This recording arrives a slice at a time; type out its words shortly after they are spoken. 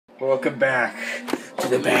Welcome back to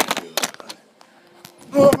the back.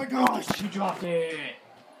 Oh my gosh, you dropped it.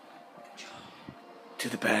 To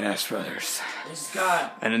the Badass Brothers. This is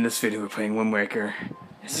Scott. And in this video we're playing Wind Waker.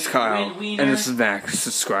 This is Kyle. And this is Max.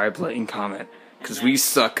 Subscribe, like, and comment. Because we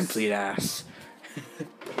suck complete ass.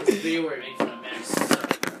 This video where it makes fun of Max.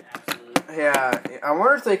 Absolutely. Yeah, I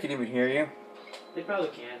wonder if they can even hear you. They probably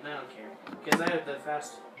can't. I don't care. Because I have the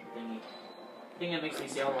fast thingy. Thing that makes me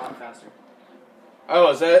see a lot faster.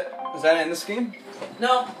 Oh, is that in this game?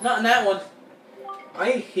 No, not in that one.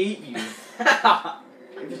 I hate you.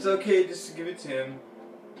 If it's okay, just give it to him.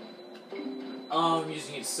 Oh, I'm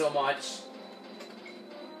using it so much.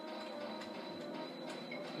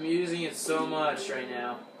 I'm using it so much right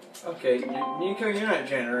now. Okay, Nico, you're not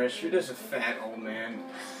generous. You're just a fat old man.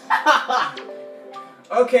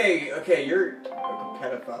 Okay, you're a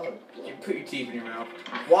pedophile. You put your teeth in your mouth.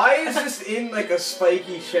 Why is this in like a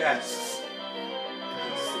spiky chest?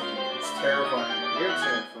 It's terrifying. You're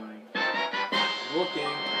terrifying.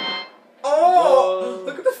 Looking. Oh! Whoa.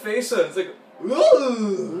 Look at the face of it. It's like,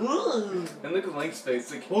 ooh! And look at Link's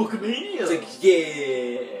face. It's like, Hulkamania. It's like,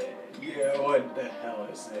 yeah, what the hell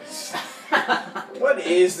is this? What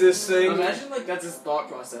is this thing? Imagine like that's his thought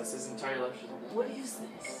process, his entire life. She's like, what is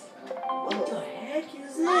this? What the heck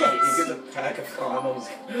is He this? gets a pack of condoms.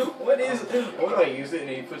 What is it? What do I use it? And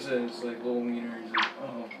he puts it in his like little meter. He's like,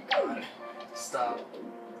 oh god. Stop.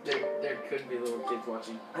 There could be little kids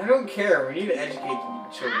watching. I don't care. We need to educate the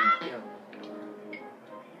children. Yeah.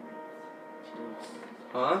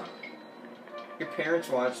 Huh? Your parents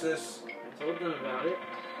watch this? I told them about it.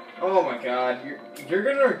 Oh my god, you're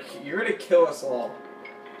gonna kill us all.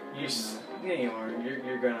 Yeah, you are.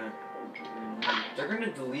 You're gonna. They're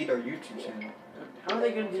gonna delete our YouTube channel. How are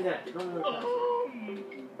they gonna do that? They don't know the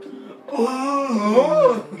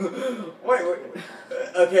Oh! Wait.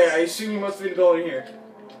 Okay, I assume you must be the building here.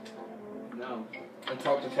 No. And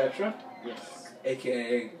talk to Tetra? Yes.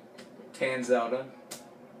 AKA Tan Zelda.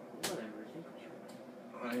 Whatever.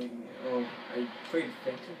 I played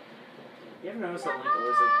Tetra. You ever notice how Link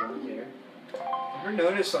always has blonde hair? Ever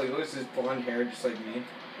noticed how he always has blonde hair just like me?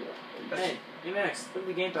 Hey, Max, look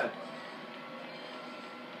at the gamepad.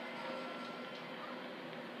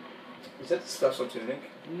 Is that special tuning?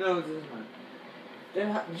 No, this is not.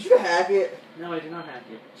 Did you hack it? No, I did not hack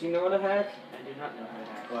it. Do you know how to hack? I do not know how to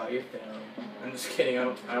hack. Wow, you're failing. I'm just kidding. I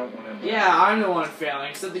don't want to. Yeah, I'm the one failing.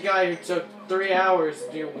 Except the guy who took 3 hours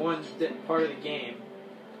to do one part of the game.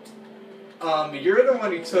 You're the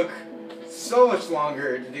one who took so much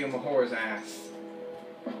longer to do Mahora's ass.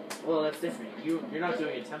 Well, that's different. You're not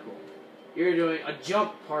doing a temple. You're doing a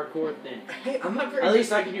jump parkour thing. Hey, I'm not very. At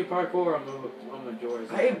least I can do parkour on Majora's.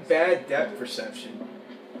 I have bad depth perception.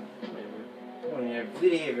 Whatever. Oh yeah,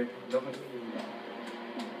 whatever.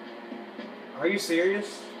 Are you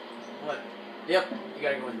serious? What? Yep, you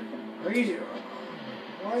gotta go in there. Are you?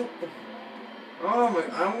 What? The... Oh my!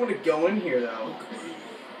 I don't want to go in here though.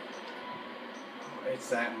 It's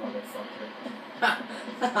that motherfucker.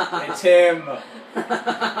 It's him.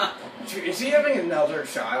 Is he having another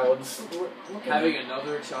child? Having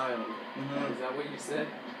another child. Mm-hmm. Is that what you said?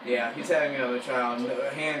 Yeah, he's having another child. No,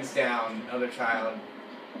 hands down, another child.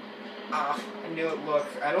 Ah, I knew it. Look,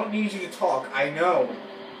 I don't need you to talk. I know.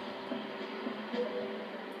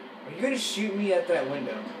 Are you gonna shoot me at that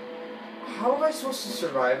window? How am I supposed to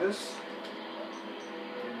survive this?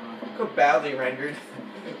 Look how badly rendered.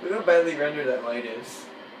 Look how badly rendered that light is.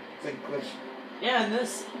 It's like glitch. Yeah, and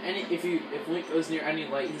this, if Link goes near any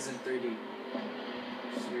light, he's in 3D.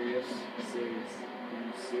 Serious. Serious.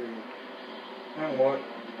 I'm serious. I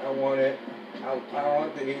want it. I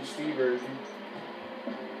want the HD version.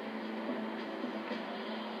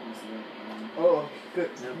 Oh, good.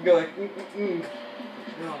 No. You go like,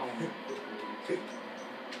 No.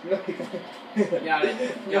 No.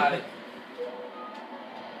 Got it.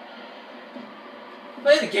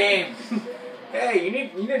 Play the game. Hey, you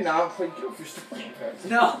need to not play. Get off your stupid gamepads.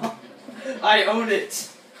 No, I own it.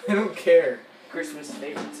 I don't care. Christmas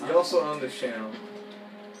favorite song. You also own this channel.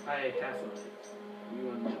 I have it. You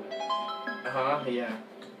own it. Yeah.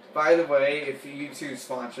 By the way, if YouTube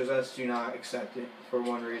sponsors us, do not accept it for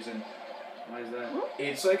one reason. Why is that?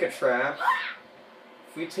 It's like a trap.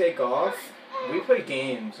 If we take off, we play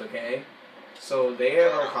games, okay? So they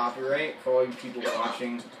have our copyright for all you people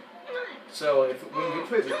watching. So when we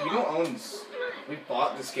play, we don't own this. We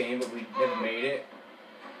bought this game, but we never made it.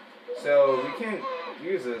 So we can't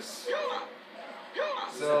use this.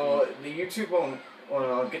 So the YouTube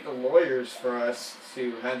won't get the lawyers for us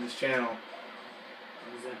to have this channel.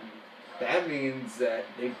 What does that mean? That means that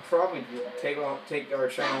they probably take our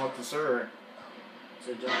channel off the server.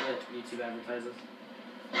 So don't let YouTube advertise us.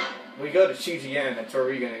 We go to CGN, that's where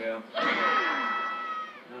we're gonna go. I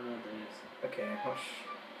don't know what that is. Okay,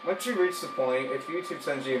 once you reach the point, if YouTube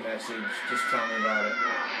sends you a message, just tell me about it.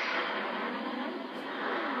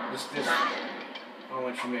 Just, I'll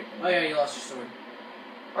let you make them. Oh yeah, you lost your sword.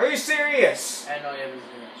 Are you serious? I know you haven't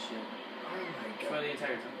seen that shit. Oh my For god. the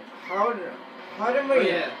entire time. How did my... Oh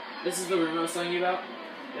yeah, this is the room I was telling you about.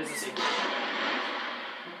 There's a secret.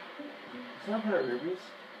 It's not part of Ruby's.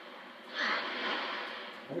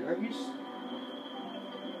 Are you Ruby's?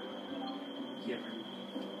 Yeah,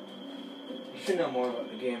 You should know more about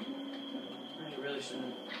the game. you really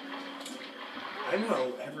shouldn't. I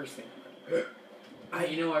know everything.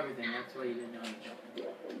 You know everything, that's why you didn't know anything.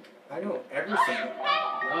 I know everything.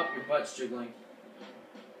 Oh, your butt's jiggling.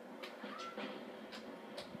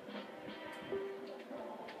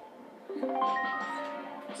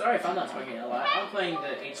 Sorry if I'm not talking a lot. I'm playing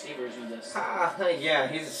the HD version of this. Yeah,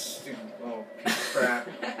 he's a stupid little piece of crap.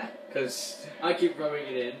 Because... I keep rubbing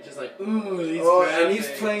it in, just like, ooh, these Oh, graphics. and he's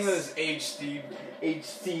playing this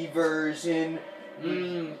HD version.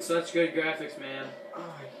 Such good graphics, man.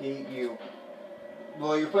 Oh, I hate you.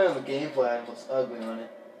 Well, you're playing on the gamepad and it looks ugly on it.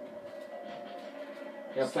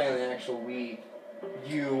 You're not playing on the actual Wii.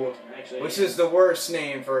 Actually, Which is the worst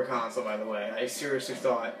name for a console, by the way. I seriously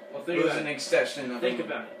thought it was an extension of Think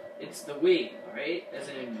about it. It's the Wii, alright? As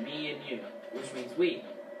in me and you, which means we.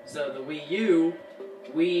 So the Wii U,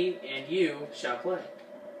 we and you shall play.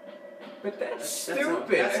 But that's That's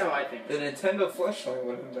stupid. That's how I think. The Nintendo flashlight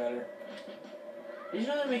would have been better. Did you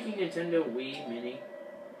know they're making Nintendo Wii Mini?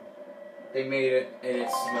 They made it, and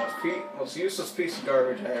it's the most useless piece of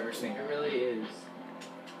garbage I've ever seen. It really is.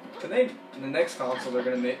 Can they, in the next console, they're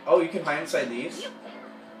gonna make... Oh, you can hide inside these? Yes,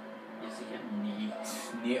 you can.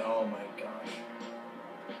 Neat. Oh my gosh.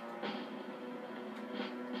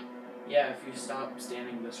 Yeah, if you stop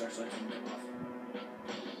standing, the star selects will go off.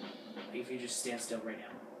 If you just stand still right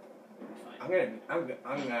now, you'll be fine.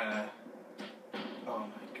 I'm gonna... Oh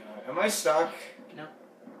my god. Am I stuck? No.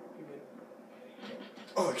 You're good.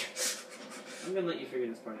 Oh, okay. I'm gonna let you figure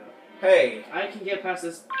this part out. Hey. I can get past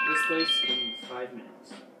this place in 5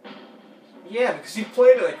 minutes. Yeah, because you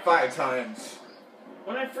played it like 5 times.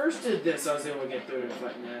 When I first did this, I was able to get through it in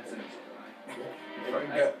 5 minutes.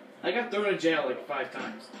 I got thrown in jail like 5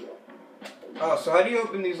 times. Oh, so how do you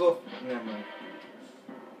open these little... Never mind.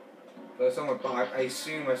 So I saw my box. I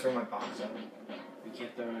assume I saw my box out. You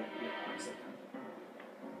can't throw your box at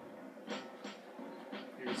them.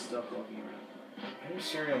 You're just stuck walking around. Are you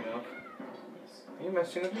cereal milk? Are you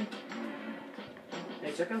messing with me?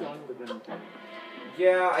 Hey, check how long we've been recording.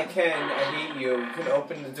 Yeah, I can. I hate you. You can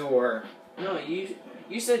open the door. No, you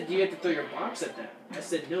said you have to throw your box at them. I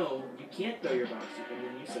said no, you can't throw your box at them. And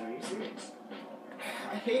then you said, are you serious?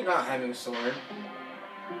 I hate not having a sword.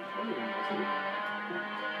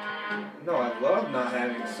 No, I love not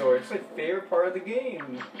having a sword. It's my favorite part of the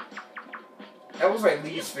game. That was my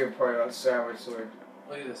least favorite part about Skyward Sword.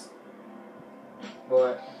 Look at this.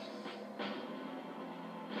 What?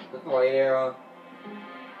 The light arrow.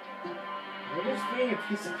 You're just being a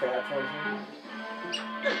piece of crap, Tarzan.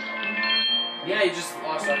 Yeah, you just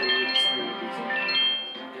lost all your roots.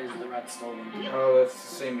 Because the rat stole them. Oh, that's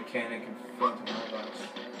the same mechanic in Phantom Hourglass.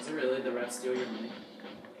 Is it really the rat steal your money?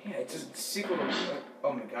 Yeah, it's just a sequel to...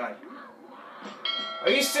 Oh my god. Are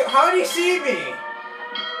you still... How did he see me?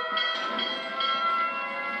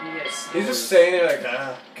 Yes. He's just saying it like,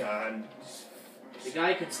 ah, god. The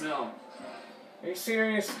guy can smell. Are you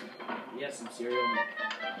serious? Yes, I'm serial.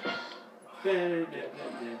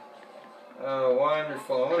 Oh,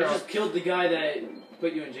 wonderful. I just killed the guy that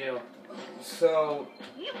put you in jail. So,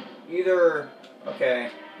 either... Okay.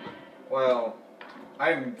 Well,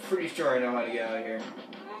 I'm pretty sure I know how to get out of here.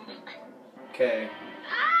 Okay.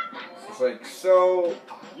 It's like, so...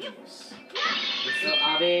 obvious. So,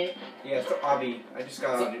 Abe. Yeah, so Abby. I just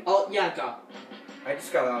got out of... Oh, Yaka. I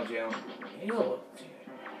just got out of jail. Ew, dude.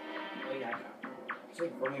 Oh, Yaka. It's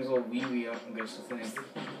like running his little wee-wee up and goes to thing. Okay.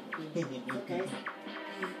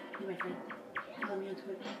 Hey, my friend. Follow me on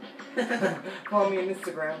Twitter. Follow me on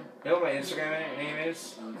Instagram. You know what my Instagram name is?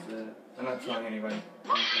 What's that? I'm not telling anybody.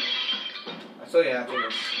 I'll tell you after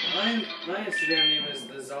this. My Instagram name is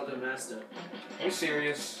the Zelda Master. Are you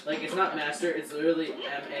serious? Like, it's not Master, it's literally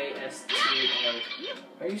M-A-S-T-R.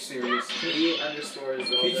 Are you serious? E_Zelda.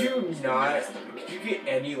 Could you not? Could you get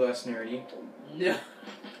any less nerdy? No.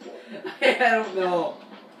 I don't know.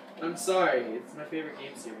 I'm sorry. It's my favorite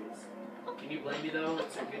game series. Can you blame me though?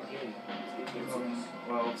 It's a good game. It's a good game series.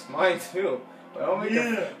 Well, it's mine too. But I'll make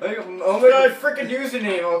Yeah. I'll make a freaking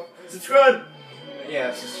username. Subscribe!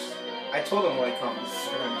 Yeah, I told him like comments.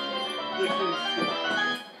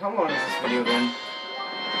 How long is this video then?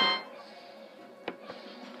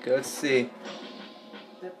 Go see.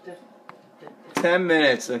 10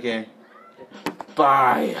 minutes, okay.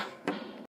 Bye.